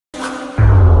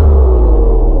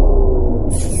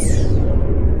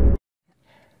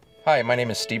Hi, my name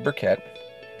is Steve Burkett,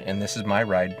 and this is my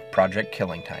ride, Project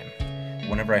Killing Time.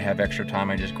 Whenever I have extra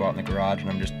time, I just go out in the garage and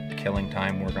I'm just killing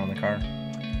time working on the car.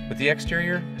 With the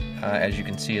exterior, as you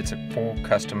can see, it's a full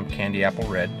custom candy apple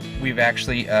red. We've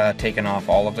actually taken off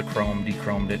all of the chrome,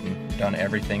 de-chromed it, and done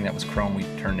everything that was chrome we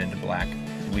turned into black.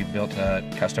 We built a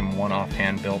custom one-off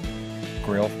hand-built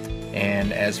grille.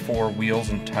 And as for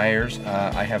wheels and tires,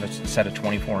 I have a set of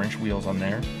 24-inch wheels on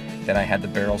there. Then I had the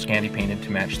barrels candy painted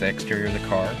to match the exterior of the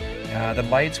car. The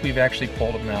lights, we've actually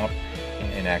pulled them out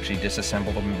and actually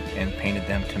disassembled them and painted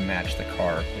them to match the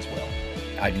car as well.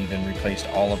 I've even replaced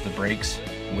all of the brakes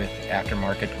with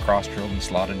aftermarket cross-drilled and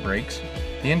slotted brakes.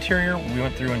 The interior, we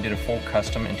went through and did a full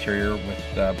custom interior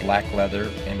with black leather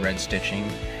and red stitching.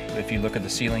 If you look at the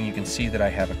ceiling, you can see that I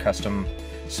have a custom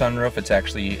sunroof. It's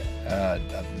actually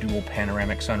a dual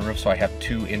panoramic sunroof, so I have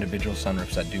two individual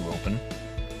sunroofs that do open.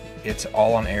 It's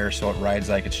all on air, so it rides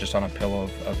like it's just on a pillow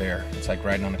of air. It's like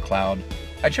riding on a cloud.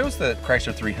 I chose the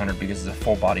Chrysler 300 because it's a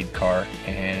full-bodied car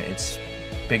and it's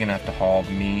big enough to haul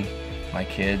me, my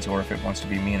kids, or if it wants to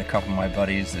be me and a couple of my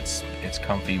buddies, it's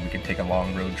comfy. We can take a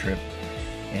long road trip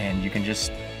and you can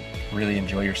just really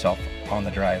enjoy yourself on the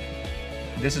drive.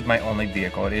 This is my only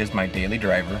vehicle. It is my daily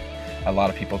driver. A lot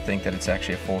of people think that it's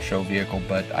actually a full show vehicle,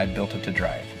 but I built it to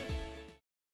drive.